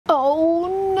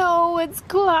Oh no, it's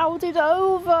clouded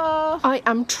over. I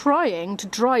am trying to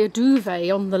dry a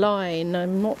duvet on the line.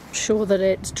 I'm not sure that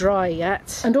it's dry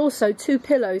yet. And also 2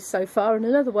 pillows so far and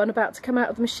another one about to come out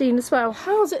of the machine as well.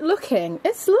 How's it looking?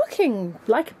 It's looking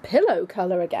like a pillow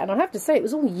colour again. I have to say it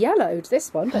was all yellowed,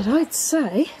 this one. But I'd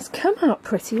say it's come out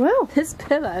pretty well. This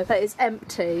pillow that is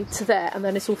empty to there and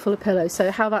then it's all full of pillows.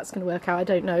 So how that's going to work out, I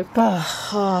don't know.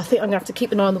 I think I'm going to have to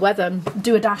keep an eye on the weather and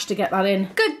do a dash to get that in.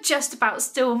 Good, just about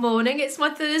still morning. It's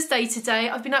my Thursday today.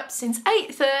 I've been up since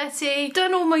 8:30,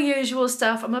 done all my usual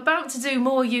stuff. I'm about to do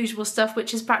more usual stuff,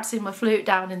 which is practicing my flute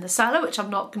down in the cellar, which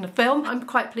I'm not going to film. I'm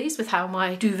quite pleased with how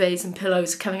my duvets and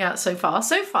pillows are coming out so far.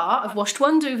 So far, I've washed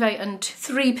 1 duvet and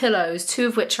 3 pillows, 2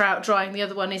 of which are out drying, the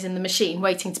other one is in the machine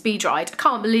waiting to be dried. I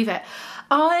can't believe it.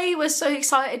 I was so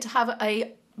excited to have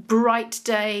a bright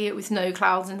day with no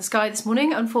clouds in the sky this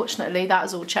morning. Unfortunately, that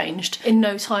has all changed in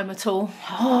no time at all.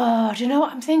 Oh, do you know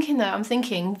what I'm thinking though? I'm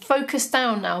thinking focus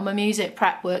down now on my music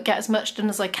prep work, get as much done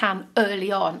as I can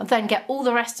early on, and then get all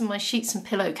the rest of my sheets and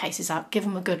pillowcases out, give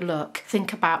them a good look,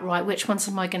 think about, right, which ones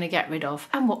am I going to get rid of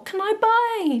and what can I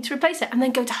buy to replace it, and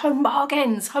then go to Home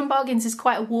Bargains. Home Bargains is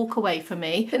quite a walk away for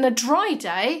me. In a dry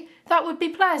day, that would be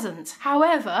pleasant.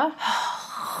 However,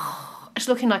 it's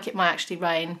looking like it might actually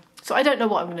rain. So I don't know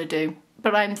what I'm going to do,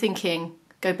 but I'm thinking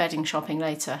go bedding shopping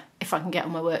later if I can get all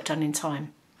my work done in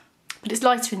time. But it's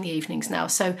lighter in the evenings now,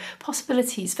 so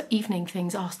possibilities for evening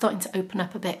things are starting to open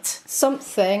up a bit.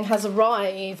 Something has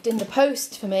arrived in the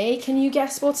post for me. Can you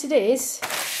guess what it is?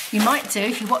 You might do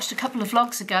if you watched a couple of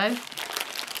vlogs ago.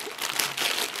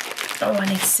 Oh, I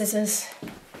need scissors.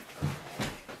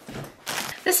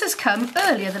 This has come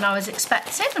earlier than I was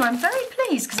expecting and I'm very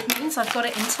pleased because it means I've got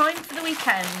it in time for the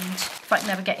weekend, if I can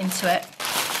never get into it.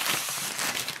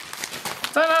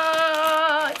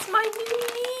 It's my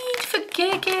lead for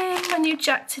gigging, my new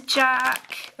jack to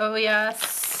jack. Oh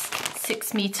yes,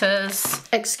 6 metres.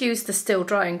 Excuse the still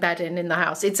drying bedding in the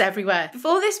house, it's everywhere.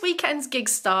 Before this weekend's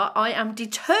gigs start, I am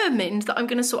determined that I'm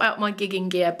going to sort out my gigging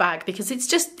gear bag because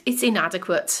it's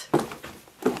inadequate.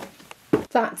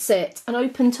 That's it, an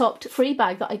open-topped free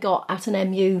bag that I got at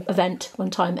an MU event one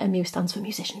time. MU stands for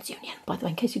Musicians Union, by the way,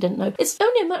 in case you didn't know. It's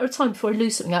only a matter of time before I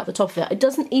lose something out the top of it. It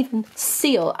doesn't even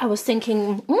seal. I was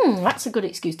thinking, that's a good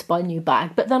excuse to buy a new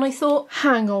bag. But then I thought,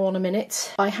 hang on a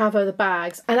minute, I have other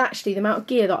bags. And actually the amount of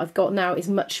gear that I've got now is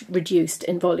much reduced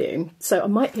in volume. So I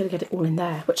might be able to get it all in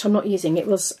there, which I'm not using. It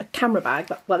was a camera bag.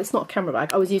 Well, it's not a camera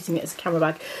bag. I was using it as a camera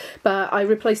bag, but I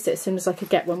replaced it as soon as I could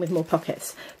get one with more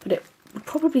pockets. But it would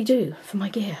probably do for my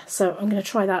gear, so I'm going to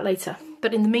try that later.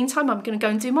 But in the meantime, I'm going to go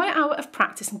and do my hour of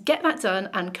practice and get that done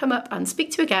and come up and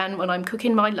speak to you again when I'm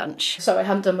cooking my lunch. So I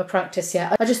haven't done my practice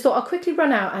yet. I just thought I'll quickly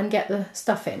run out and get the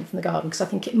stuff in from the garden because I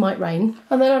think it might rain.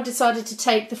 And then I decided to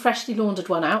take the freshly laundered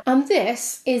one out. And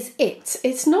this is it.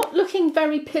 It's not looking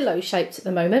very pillow shaped at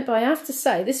the moment, but I have to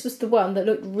say this was the one that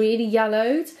looked really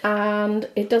yellowed and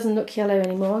it doesn't look yellow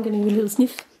anymore. I'm going to give a little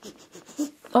sniff.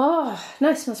 Oh, no,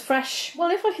 it smells fresh. Well,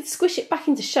 if I could squish it back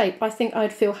into shape, I think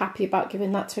I'd feel happy about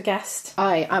giving that to a guest.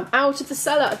 I am out of the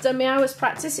cellar. I've done my hour's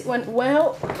practice. It went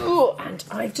well. Oh, and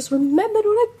I've just remembered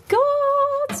what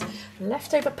I've got.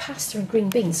 Leftover pasta and green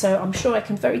beans. So I'm sure I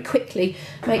can very quickly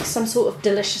make some sort of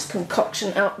delicious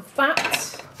concoction out of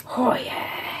that. Oh,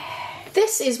 yeah.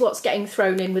 This is what's getting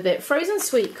thrown in with it. Frozen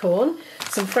sweet corn,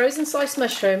 some frozen sliced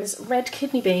mushrooms, red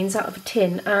kidney beans out of a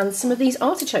tin, and some of these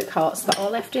artichoke hearts that are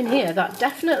left in here that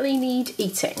definitely need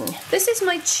eating. This is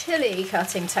my chilli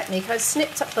cutting technique. I've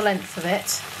snipped up the length of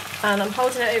it and I'm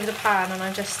holding it over the pan and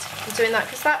I'm just doing that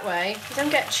because that way you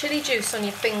don't get chilli juice on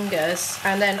your fingers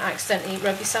and then accidentally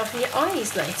rub yourself in your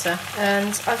eyes later. And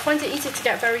I find it easy to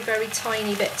get very, very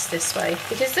tiny bits this way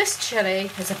because this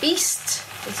chilli is a beast.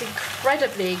 It's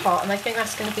incredibly hot and I think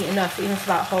that's going to be enough even for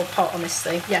that whole pot,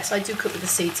 honestly. Yes, I do cook with the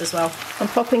seeds as well. I'm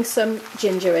popping some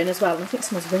ginger in as well. I think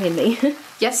someone's ringing me.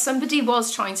 Yes, somebody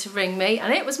was trying to ring me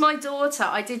and it was my daughter.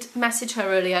 I did message her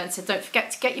earlier and said don't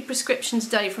forget to get your prescription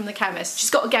today from the chemist.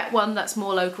 She's got to get one that's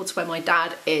more local to where my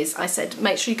dad is. I said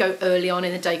make sure you go early on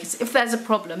in the day because if there's a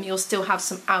problem you'll still have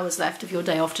some hours left of your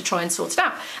day off to try and sort it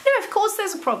out. Anyway, of course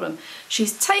there's a problem.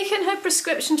 She's taken her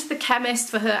prescription to the chemist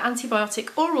for her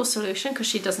antibiotic oral solution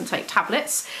because she doesn't take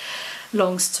tablets.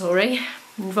 Long story,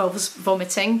 involves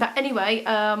vomiting. But anyway,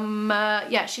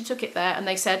 yeah, she took it there and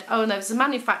they said, oh no, there's a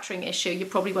manufacturing issue, you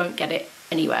probably won't get it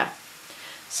anywhere.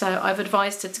 So I've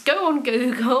advised her to go on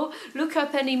Google, look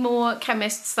up any more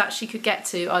chemists that she could get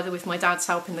to, either with my dad's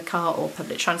help in the car or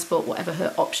public transport, whatever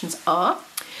her options are,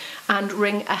 and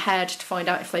ring ahead to find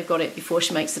out if they've got it before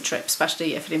she makes the trip,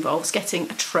 especially if it involves getting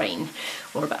a train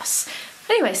or a bus.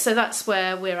 Anyway, so that's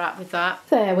where we're at with that.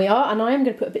 There we are, and I am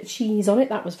going to put a bit of cheese on it.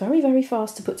 That was very, very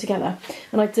fast to put together,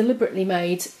 and I deliberately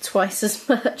made twice as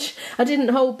much. I didn't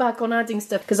hold back on adding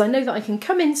stuff because I know that I can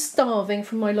come in starving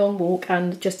from my long walk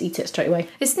and just eat it straight away.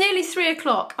 It's nearly 3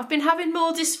 o'clock. I've been having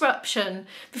more disruption.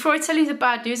 Before I tell you the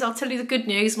bad news, I'll tell you the good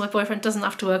news. My boyfriend doesn't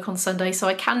have to work on Sunday, so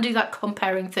I can do that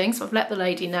comparing thing, so I've let the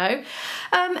lady know.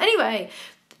 Anyway,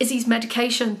 Izzy's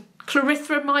medication,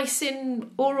 clarithromycin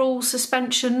oral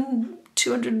suspension,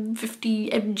 250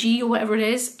 mg or whatever it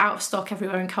is, out of stock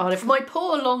everywhere in Cardiff. My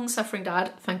poor long-suffering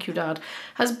dad, thank you Dad,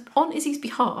 has, on Izzy's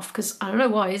behalf, because I don't know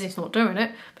why Izzy's not doing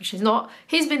it, but she's not,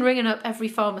 he's been ringing up every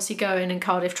pharmacy going in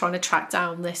Cardiff trying to track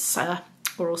down this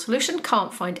oral solution.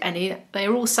 Can't find any.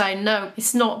 They're all saying no,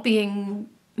 it's not being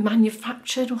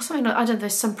manufactured or something. I don't know,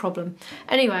 there's some problem.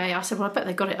 Anyway, I said, well, I bet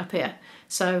they got it up here.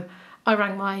 So I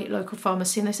rang my local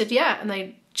pharmacy and they said, yeah, and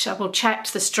they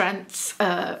checked the strength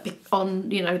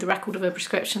on, you know, the record of her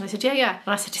prescription. They said, yeah.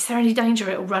 And I said, is there any danger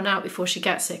it'll run out before she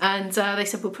gets it? And they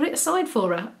said, we'll put it aside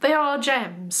for her. They are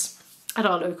gems at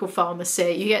our local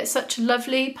pharmacy. You get such a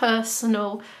lovely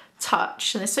personal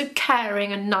touch and they're so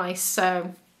caring and nice.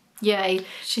 So yay,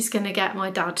 she's going to get my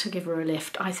dad to give her a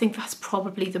lift. I think that's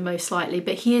probably the most likely,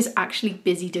 but he is actually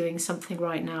busy doing something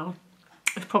right now.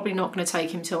 It's probably not going to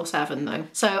take him till 7 though.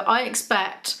 So I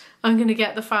expect I'm going to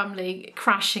get the family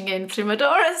crashing in through my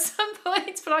door at some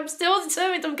point, but I'm still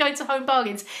determined I'm going to Home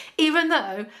Bargains, even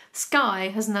though sky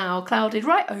has now clouded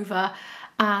right over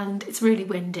and it's really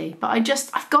windy. But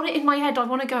I've got it in my head, I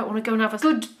want to go and have a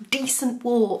good, decent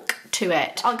walk to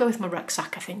it. I'll go with my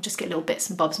rucksack, I think, just get little bits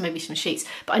and bobs, maybe some sheets.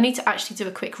 But I need to actually do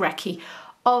a quick recce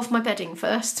of my bedding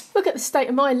first. Look at the state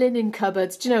of my linen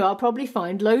cupboards. Do you know, I'll probably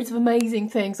find loads of amazing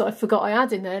things that I forgot I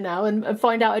had in there now and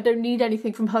find out I don't need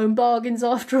anything from Home Bargains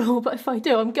after all, but if I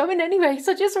do, I'm going anyway,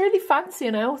 so I just really fancy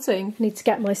an outing. I need to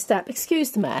get my step.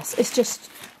 Excuse the mess,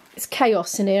 it's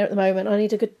chaos in here at the moment. I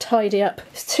need a good tidy up.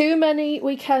 It's too many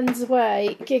weekends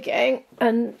away gigging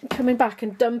and coming back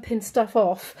and dumping stuff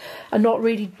off and not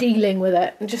really dealing with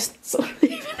it and just sort of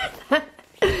leaving it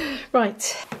there.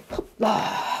 Right.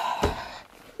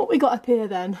 What we got up here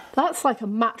then? That's like a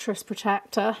mattress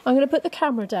protector. I'm going to put the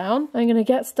camera down. I'm going to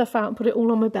get stuff out and put it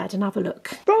all on my bed and have a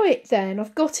look. Right then,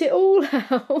 I've got it all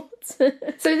out. So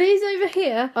these over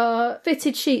here are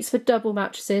fitted sheets for double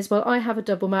mattresses. Well, I have a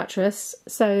double mattress,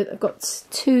 so I've got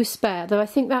 2 spare, though I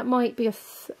think that might be a...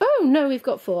 Oh, no, we've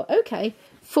got 4. Okay.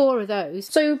 4 of those.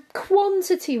 So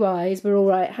quantity wise we're all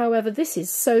right. However, this is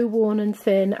so worn and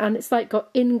thin and it's like got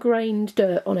ingrained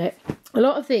dirt on it. A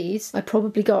lot of these I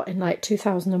probably got in like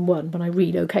 2001 when I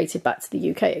relocated back to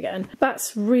the UK again.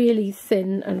 That's really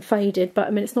thin and faded, but I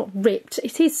mean, it's not ripped.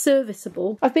 It is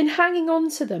serviceable. I've been hanging on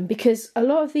to them because a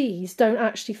lot of these don't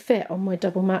actually fit on my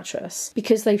double mattress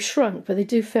because they've shrunk, but they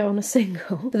do fit on a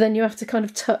single. But then you have to kind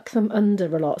of tuck them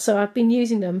under a lot. So I've been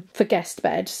using them for guest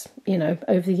beds, you know,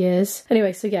 over the years.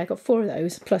 Anyway, so yeah, I got 4 of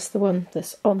those plus the one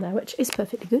that's on there, which is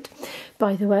perfectly good,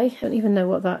 by the way. I don't even know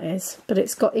what that is, but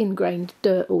it's got ingrained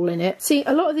dirt all in it. See,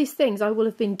 a lot of these things I will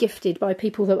have been gifted by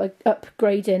people that were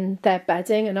upgrading their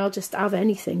bedding, and I'll just have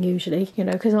anything usually, you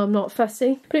know, because I'm not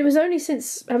fussy. But it was only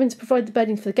since having to provide the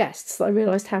bedding for the guests that I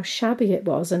realised how shabby it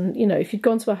was. And, you know, if you'd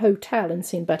gone to a hotel and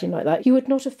seen bedding like that, you would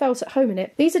not have felt at home in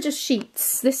it. These are just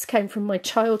sheets. This came from my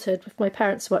childhood. If my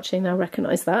parents are watching, they'll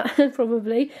recognise that,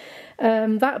 probably.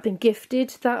 That have been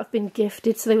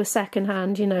gifted, so they were second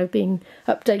hand, you know, being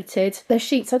updated. They're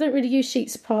sheets. I don't really use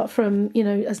sheets apart from, you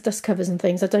know, as dust covers and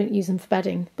things. I don't use them for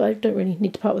bedding, but I don't really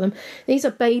need to part with them. These are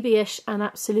babyish and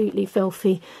absolutely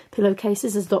filthy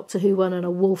pillowcases. There's a Doctor Who one and a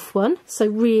Wolf one, so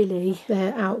really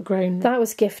they're outgrown. That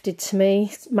was gifted to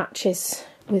me. Matches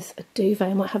with a duvet.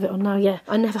 I might have it on now. Yeah,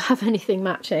 I never have anything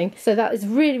matching, so that is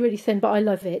really, really thin, but I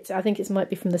love it. I think it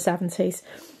might be from the 70s.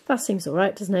 That seems all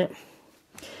right, doesn't it?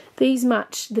 These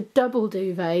match the double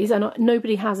duvets, and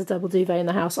nobody has a double duvet in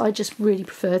the house. I just really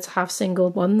prefer to have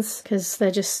single ones because they're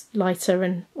just lighter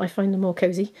and I find them more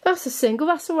cosy. That's a single,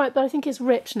 that's all right, but I think it's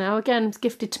ripped now. Again, it's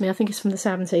gifted to me. I think it's from the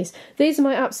 70s. These are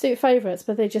my absolute favourites,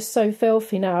 but they're just so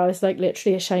filthy now. I was like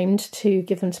literally ashamed to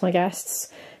give them to my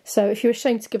guests. So if you're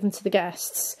ashamed to give them to the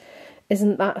guests,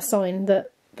 isn't that a sign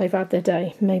that they've had their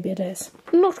day? Maybe it is.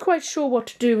 I'm not quite sure what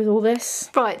to do with all this.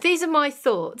 Right, these are my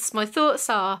thoughts. My thoughts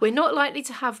are, we're not likely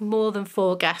to have more than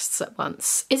 4 guests at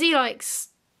once. Izzy likes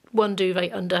 1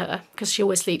 duvet under her because she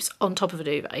always sleeps on top of a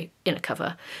duvet in a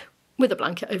cover with a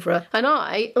blanket over her. And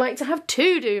I like to have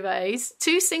 2 duvets,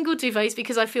 2 single duvets,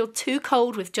 because I feel too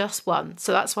cold with just 1.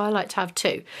 So that's why I like to have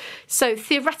 2. So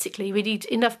theoretically, we need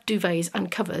enough duvets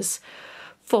and covers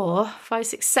 4, 5,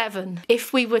 6, 7.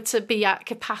 If we were to be at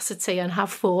capacity and have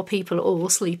 4 people all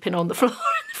sleeping on the floor in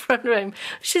the front room,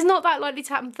 which is not that likely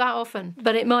to happen that often,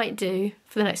 but it might do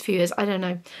for the next few years. I don't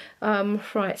know.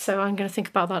 Right, so I'm going to think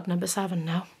about that number 7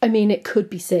 now. I mean, it could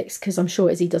be 6 because I'm sure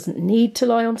Izzy doesn't need to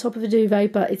lie on top of a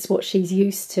duvet, but it's what she's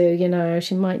used to, you know.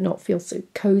 She might not feel so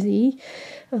cosy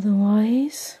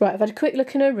otherwise. Right, I've had a quick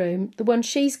look in her room. The one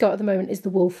she's got at the moment is the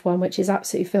wolf one, which is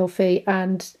absolutely filthy,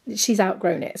 and she's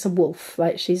outgrown it. It's a wolf.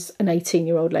 Like, she's an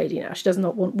 18-year-old lady now. She does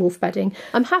not want wolf bedding.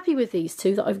 I'm happy with these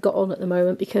 2 that I've got on at the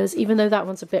moment because even though that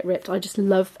one's a bit ripped, I just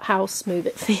love how smooth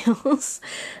it feels.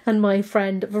 And my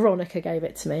friend Veronica gave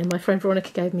it to me, and my friend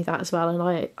Veronica gave me that as well, and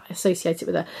I associate it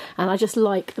with her. And I just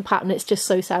like the pattern. It's just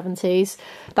so 70s.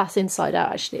 That's inside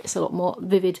out, actually. It's a lot more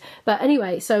vivid. But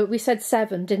anyway, so we said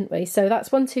 7, didn't we? So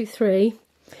that's 1, 2, 3,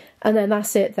 and then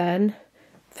that's it then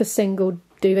for single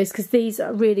duvets, because these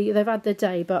are really, they've had their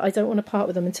day, but I don't want to part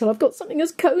with them until I've got something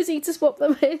as cosy to swap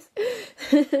them with.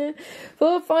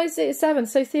 4, 5, 6, 7.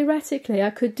 So theoretically I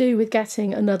could do with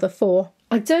getting another 4.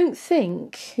 I don't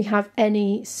think we have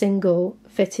any single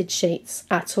fitted sheets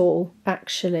at all,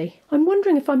 actually. I'm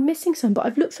wondering if I'm missing some, but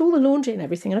I've looked through all the laundry and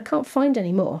everything and I can't find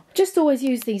any more. Just always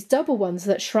use these double ones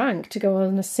that shrank to go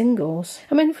on as singles.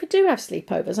 I mean, if we do have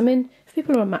sleepovers, I mean, if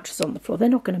people are on mattresses on the floor, they're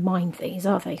not going to mind these,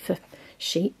 are they, for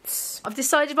sheets? I've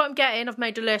decided what I'm getting. I've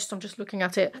made a list. I'm just looking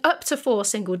at it. Up to 4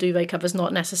 single duvet covers,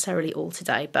 not necessarily all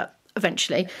today, but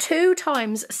eventually. 2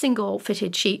 times single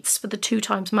fitted sheets for the 2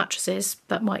 times mattresses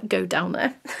that might go down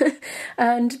there.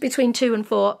 And between 2 and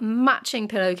 4 matching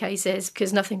pillowcases,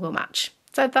 because nothing will match.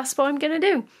 So that's what I'm going to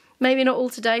do. Maybe not all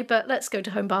today, but let's go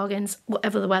to Home Bargains,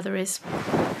 whatever the weather is.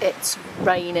 It's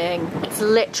raining. It's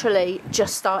literally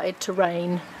just started to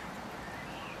rain.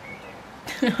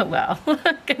 Oh well,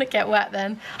 I'm gonna get wet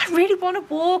then. I really want to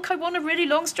walk. I want a really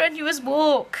long, strenuous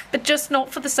walk, but just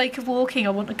not for the sake of walking. I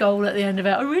want a goal at the end of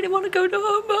it. I really want to go to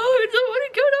Home Bargains. I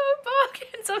want to go to Home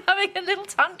Bargains. I'm having a little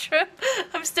tantrum.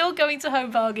 I'm still going to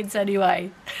Home Bargains anyway.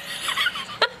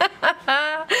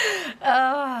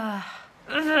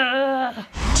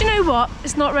 Do you know what?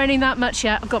 It's not raining that much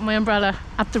yet. I've got my umbrella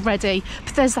at the ready.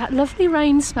 But there's that lovely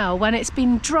rain smell when it's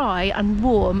been dry and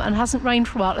warm and hasn't rained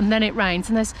for a while, and then it rains,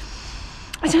 and there's,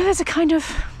 I don't know, there's a kind of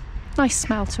nice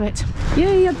smell to it.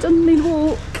 Yay, I've done my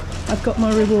walk. I've got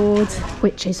my reward,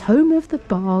 which is Home of the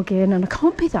Bargain, and I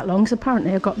can't be that long because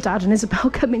apparently I've got Dad and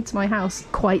Isabel coming to my house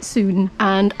quite soon,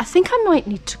 and I think I might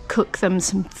need to cook them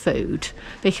some food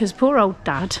because poor old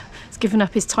Dad has given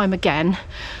up his time again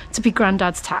to be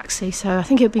Grandad's taxi, so I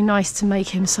think it would be nice to make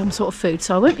him some sort of food.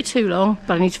 So I won't be too long,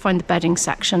 but I need to find the bedding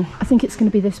section. I think it's going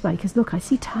to be this way because look, I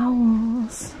see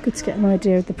towels. Good to get an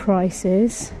idea of the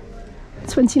prices.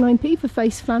 29p for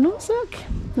face flannels, look.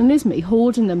 And there's me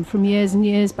hoarding them from years and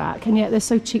years back, and yet they're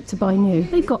so cheap to buy new.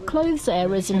 They've got clothes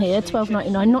areas in here,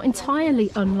 £12.99, not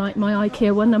entirely unlike my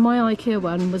IKEA one. Now my IKEA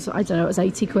one was, I don't know, it was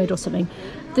 80 quid or something.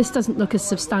 This doesn't look as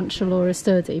substantial or as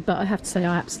sturdy, but I have to say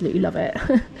I absolutely love it.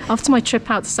 After my trip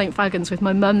out to St Fagans with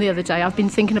my mum the other day, I've been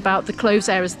thinking about the clothes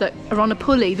areas that are on a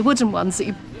pulley, the wooden ones that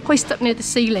you hoist up near the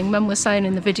ceiling. Mum was saying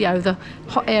in the video, the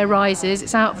hot air rises,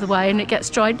 it's out of the way and it gets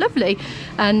dried lovely.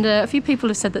 And a few people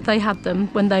have said that they had them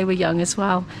when they were young as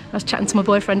well. I was chatting to my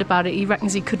boyfriend about it. He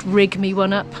reckons he could rig me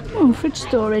one up. Oh, fridge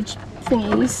storage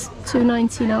thingies,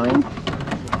 £2.99.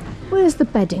 Where's the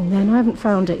bedding then? I haven't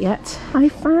found it yet. I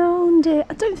found it.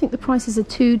 I don't think the prices are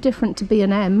too different to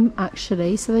B&M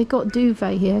actually. So they've got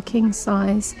duvet here, king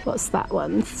size. What's that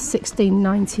one?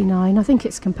 £16.99. I think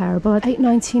it's comparable.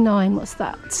 £8.99. What's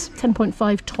that?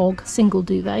 10.5 tog single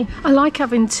duvet. I like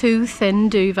having 2 thin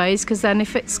duvets because then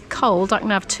if it's cold I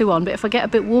can have 2 on. But if I get a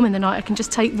bit warm in the night I can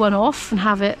just take one off and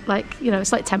have it like, you know,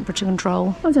 it's like temperature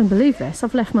control. I don't believe this.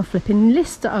 I've left my flipping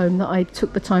list at home that I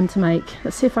took the time to make.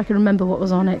 Let's see if I can remember what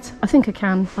was on it. I think I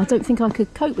can. I don't think I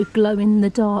could cope with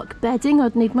glow-in-the-dark bedding.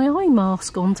 I'd need my eye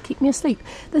mask on to keep me asleep.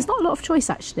 There's not a lot of choice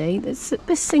actually. This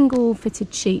single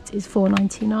fitted sheet is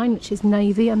 £4.99, which is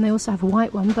navy, and they also have a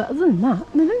white one, but other than that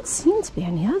there don't seem to be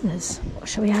any others. What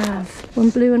shall we have?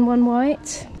 One blue and one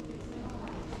white.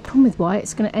 Problem with white,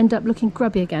 it's going to end up looking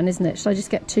grubby again, isn't it? Should I just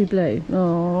get 2 blue?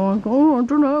 Oh, I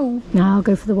don't know. No, I'll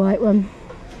go for the white one.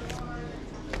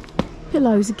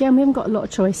 Pillows, again, we haven't got a lot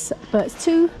of choice, but it's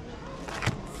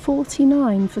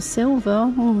 £2.49 for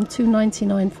silver,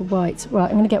 £2.99 for white. Right,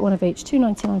 I'm going to get one of each.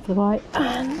 £2.99 for the white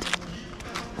and one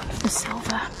for the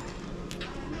silver.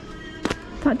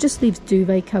 That just leaves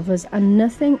duvet covers, and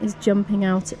nothing is jumping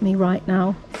out at me right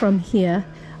now from here.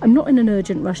 I'm not in an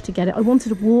urgent rush to get it. I wanted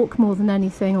to walk more than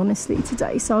anything, honestly,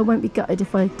 today, so I won't be gutted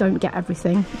if I don't get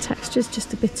everything. The texture's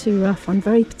just a bit too rough. I'm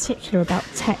very particular about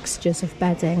textures of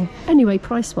bedding. Anyway,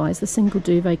 price-wise, the single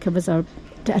duvet covers are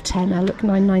a tenner. Look,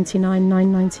 £9.99,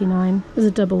 £9.99. There's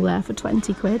a double there for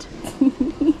 20 quid.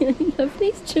 I love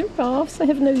these giraffes. I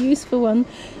have no use for one.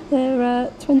 They're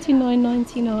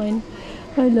 £29.99.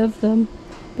 I love them.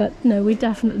 But no, we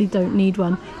definitely don't need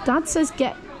one. Dad says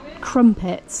get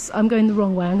crumpets. I'm going the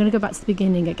wrong way. I'm going to go back to the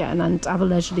beginning again and have a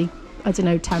leisurely, I don't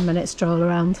know, 10-minute stroll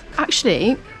around.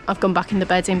 Actually, I've gone back in the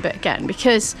bedding bit again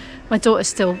because my daughter's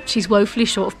still, she's woefully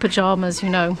short of pyjamas, you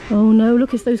know. Oh no,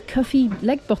 look, it's those cuffy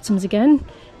leg bottoms again.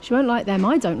 She won't like them.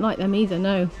 I don't like them either,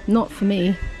 no, not for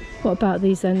me. What about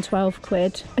these then? 12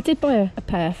 quid. I did buy a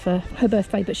pair for her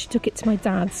birthday, but she took it to my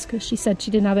dad's because she said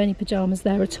she didn't have any pyjamas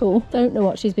there at all. Don't know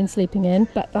what she's been sleeping in,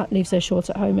 but that leaves her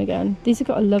short at home again. These have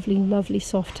got a lovely, lovely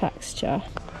soft texture.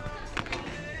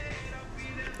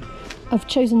 I've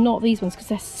chosen not these ones because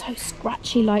they're so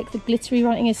scratchy, like the glittery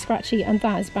writing is scratchy, and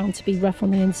that is bound to be rough on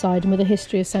the inside, and with a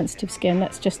history of sensitive skin,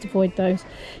 let's just avoid those.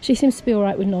 She seems to be all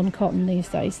right with non-cotton these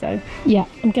days though. Yeah,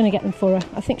 I'm going to get them for her.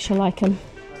 I think she'll like them.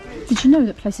 Did you know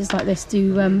that places like this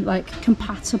do like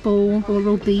compatible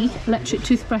Oral-B electric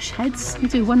toothbrush heads? They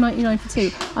do, £1.99 for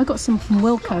 2. I got some from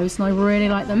Wilko's and I really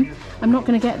like them. I'm not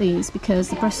going to get these because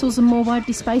the bristles are more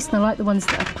widely spaced and I like the ones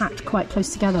that are packed quite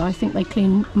close together. I think they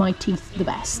clean my teeth the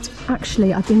best.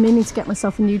 Actually, I've been meaning to get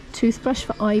myself a new toothbrush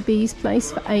for IB's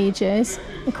place for ages.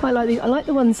 I quite like these. I like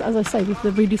the ones, as I say, with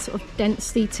the really sort of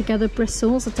densely together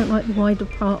bristles. I don't like the wider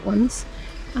apart ones.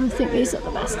 I think these are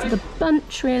the best of the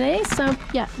bunch, really. So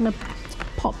yeah, I'm gonna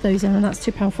pop those in, and that's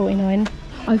 £2.49.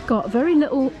 I've got very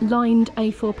little lined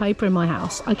A4 paper in my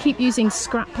house. I keep using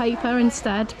scrap paper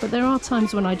instead, but there are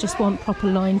times when I just want proper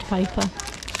lined paper.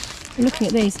 I'm looking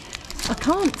at these. I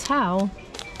can't tell,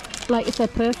 like, if they're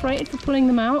perforated for pulling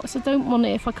them out, so I don't want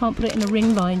it if I can't put it in a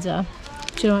ring binder.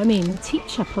 Do you know what I mean?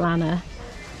 Teacher planner.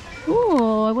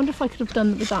 Oh, I wonder if I could have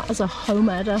done with that as a home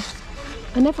edder.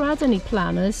 I never had any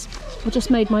planners. I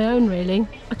just made my own, really.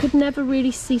 I could never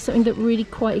really see something that really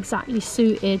quite exactly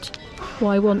suited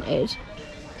what I wanted.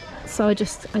 So I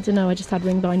don't know, I just had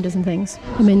ring binders and things.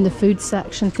 I'm in the food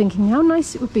section thinking how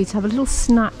nice it would be to have a little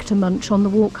snack to munch on the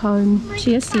walk home.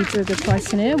 Chia seeds are a good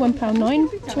price in here,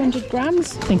 £1.9, 200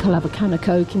 grams. I think I'll have a can of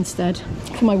Coke instead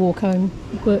for my walk home.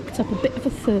 Worked up a bit of a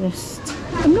thirst.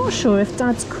 I'm not sure if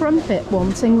Dad's crumpet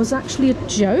wanting was actually a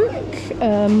joke,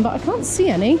 but I can't see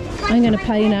any. I'm going to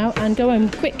pay now and go home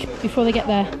quick before they get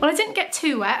there. Well, I didn't get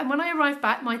too wet, and when I arrived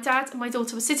back, my dad and my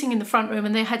daughter were sitting in the front room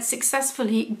and they had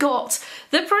successfully got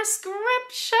the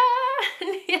prescription.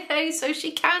 Yay, so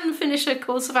she can finish her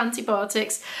course of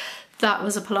antibiotics. That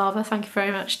was a palaver. Thank you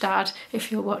very much, Dad,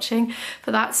 if you're watching, for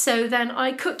that. So then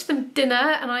I cooked them dinner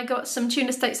and I got some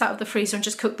tuna steaks out of the freezer and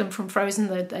just cooked them from frozen.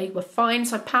 They were fine,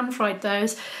 so I pan fried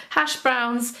those. Hash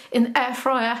browns in the air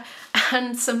fryer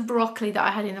and some broccoli that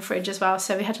I had in the fridge as well.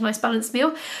 So we had a nice balanced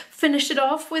meal. Finished it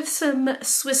off with some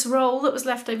Swiss roll that was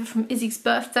left over from Izzy's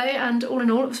birthday, and all in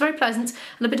all it was very pleasant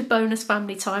and a bit of bonus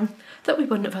family time that we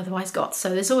wouldn't have otherwise got. So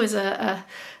there's always a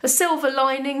silver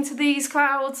lining to these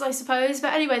clouds, I suppose.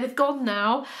 But anyway, they've gone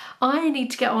now. I need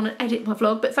to get on and edit my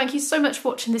vlog, but thank you so much for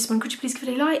watching this one. Could you please give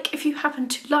it a like if you happen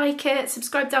to like it?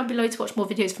 Subscribe down below to watch more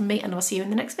videos from me, and I'll see you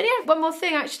in the next video. One more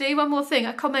thing, actually, one more thing.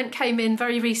 A comment came in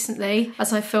very recently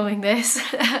as I'm filming this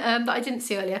that I didn't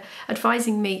see earlier,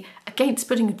 advising me against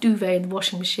putting a duvet in the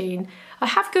washing machine. I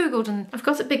have googled and I've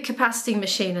got a big capacity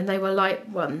machine and they were light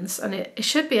ones and it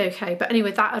should be okay, but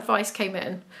anyway, that advice came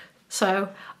in. So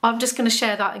I'm just going to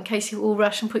share that in case you all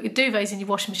rush and put your duvets in your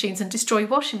washing machines and destroy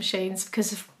washing machines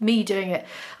because of me doing it.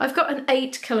 I've got an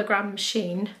 8kg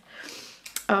machine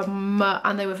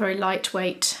and they were very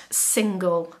lightweight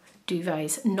single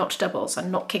duvets, not doubles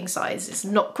and not king sizes,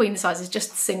 not queen sizes,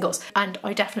 just singles, and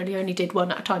I definitely only did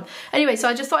one at a time. Anyway, so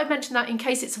I just thought I'd mention that in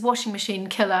case it's a washing machine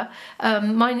killer.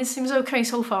 Mine seems okay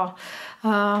so far,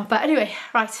 but anyway,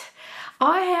 right,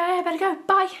 I better go.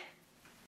 Bye.